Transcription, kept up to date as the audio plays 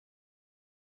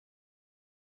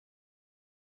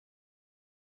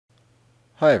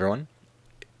Hi everyone.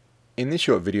 In this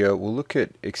short video we'll look at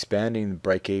expanding the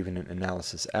break-even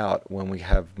analysis out when we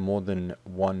have more than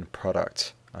one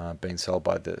product being sold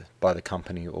by the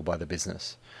company or by the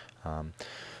business.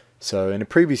 So in a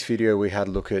previous video we had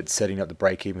a look at setting up the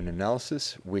break-even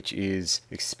analysis, which is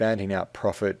expanding out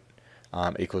profit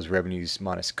equals revenues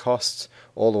minus costs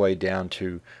all the way down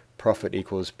to profit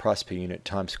equals price per unit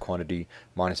times quantity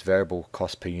minus variable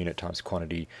cost per unit times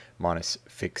quantity minus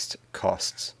fixed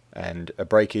costs. And a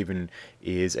break-even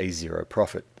is a zero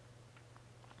profit.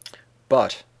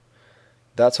 But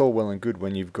that's all well and good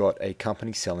when you've got a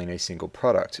company selling a single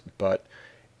product, but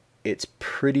it's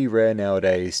pretty rare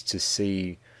nowadays to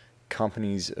see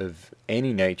companies of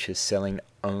any nature selling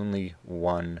only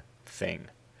one thing.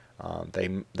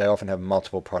 They often have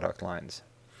multiple product lines.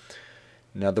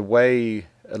 Now the way,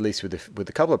 at least with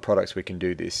a couple of products we can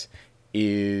do this,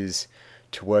 is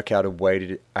to work out a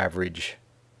weighted average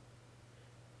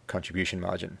contribution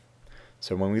margin.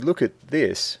 So when we look at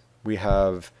this, we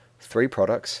have three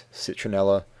products: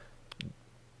 citronella,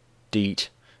 DEET,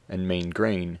 and mean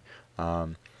green.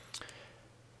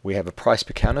 We have a price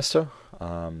per canister,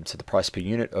 so the price per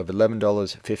unit of $11,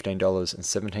 $15, and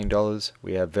 $17.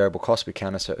 We have variable cost per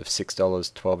canister of $6,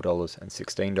 $12, and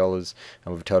 $16,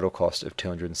 and with a total cost of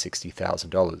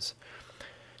 $260,000.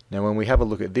 Now when we have a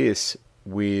look at this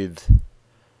with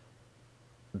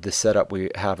the setup we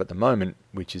have at the moment,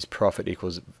 which is profit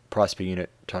equals price per unit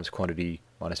times quantity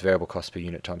minus variable cost per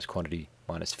unit times quantity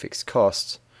minus fixed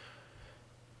costs.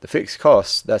 The fixed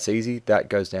costs, that's easy, that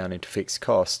goes down into fixed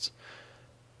costs.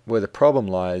 Where the problem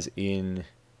lies in,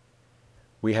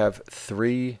 we have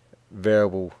three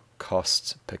variable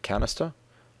costs per canister.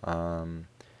 How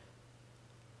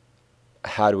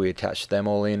do we attach them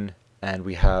all in? And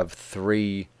we have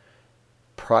three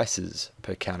prices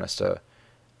per canister,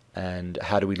 and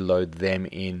how do we load them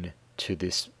in to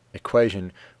this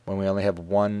equation when we only have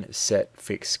one set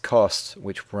fixed cost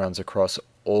which runs across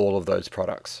all of those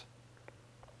products?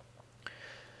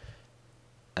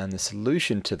 And the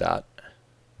solution to that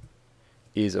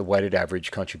is a weighted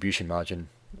average contribution margin,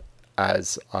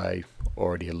 as I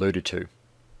already alluded to.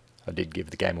 I did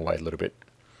give the game away a little bit.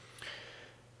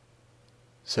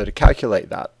 So to calculate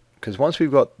that, because once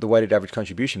we've got the weighted average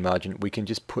contribution margin, we can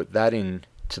just put that in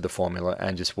to the formula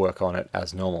and just work on it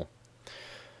as normal.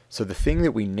 So the thing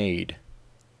that we need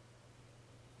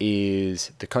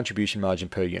is the contribution margin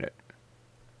per unit.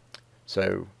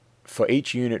 So for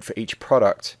each unit, for each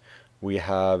product, we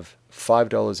have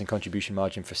 $5 in contribution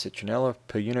margin for citronella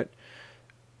per unit,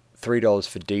 $3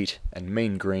 for DEET and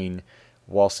mean green.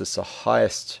 Whilst it's the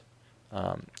highest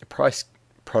price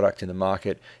product in the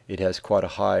market, it has quite a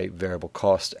high variable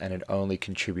cost and it only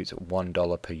contributes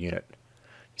 $1 per unit.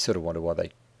 You sort of wonder why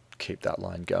they keep that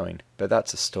line going, but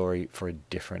that's a story for a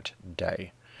different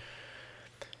day.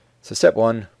 So step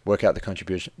one, work out the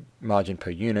contribution margin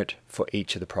per unit for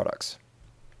each of the products.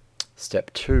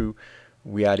 Step two,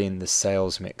 we add in the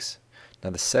sales mix.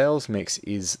 Now the sales mix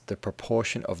is the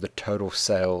proportion of the total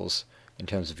sales in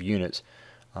terms of units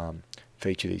for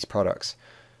each of these products.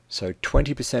 So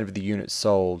 20% of the units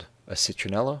sold are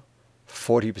citronella,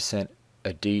 40%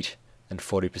 are DEET, and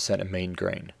 40% are mean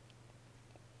green.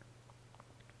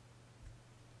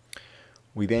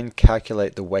 We then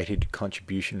calculate the weighted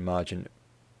contribution margin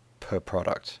per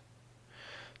product.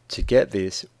 To get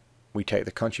this, we take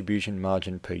the contribution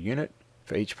margin per unit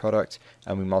for each product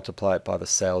and we multiply it by the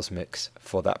sales mix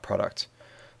for that product.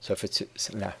 So for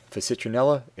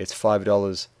citronella, it's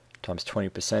 $5 times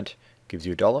 20% gives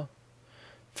you $1.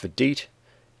 For DEET,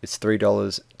 it's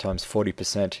 $3 times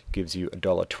 40% gives you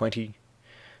 $1.20.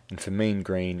 And for mean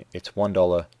green, it's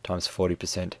 $1 times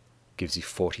 40% gives you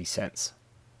 40 cents.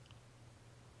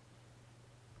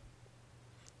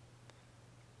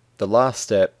 The last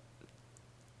step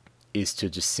is to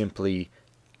just simply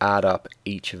add up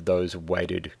each of those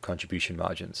weighted contribution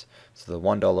margins. So the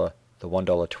 $1, the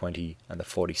 $1.20, and the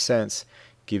 40 cents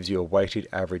gives you a weighted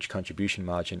average contribution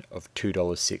margin of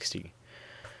 $2.60.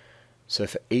 So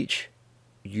for each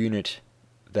unit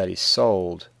that is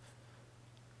sold,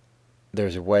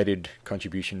 there's a weighted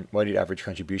average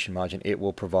contribution margin. It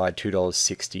will provide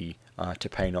 $2.60 to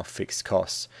paying off fixed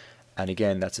costs. And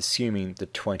again, that's assuming the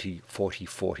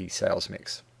 20-40-40 sales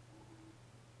mix.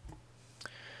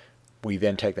 We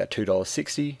then take that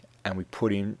 $2.60 and we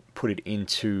put it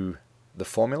into the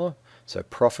formula. So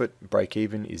profit break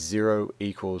even is 0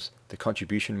 equals the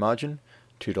contribution margin,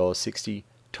 $2.60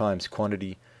 times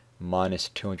quantity minus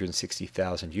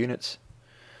 260,000 units.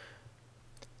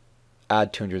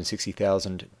 Add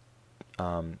 $260,000.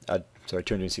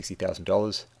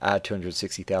 $260,000. Add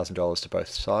 $260,000 to both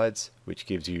sides, which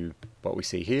gives you what we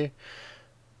see here.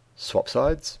 swap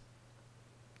sides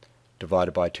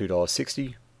divided by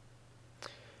 $2.60,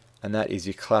 and that is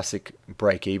your classic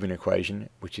break-even equation,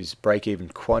 which is break-even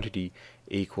quantity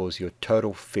equals your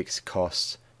total fixed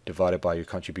costs divided by your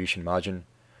contribution margin,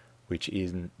 which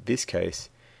in this case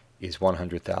is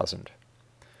 100,000.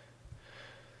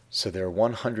 So there are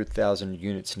 100,000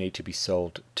 units need to be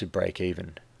sold to break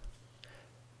even.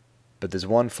 But there's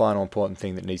one final important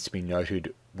thing that needs to be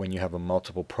noted when you have a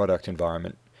multiple product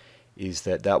environment, is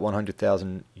that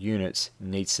 100,000 units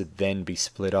needs to then be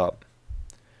split up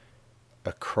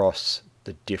across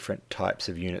the different types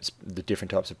of units, the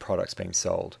different types of products being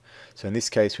sold. So in this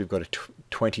case we've got a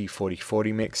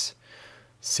 20-40-40 mix.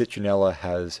 Citronella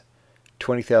has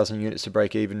 20,000 units to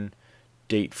break even,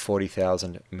 DEET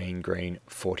 40,000, Mean Green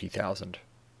 40,000.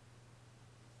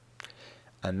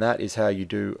 And that is how you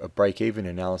do a break-even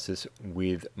analysis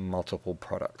with multiple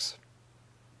products.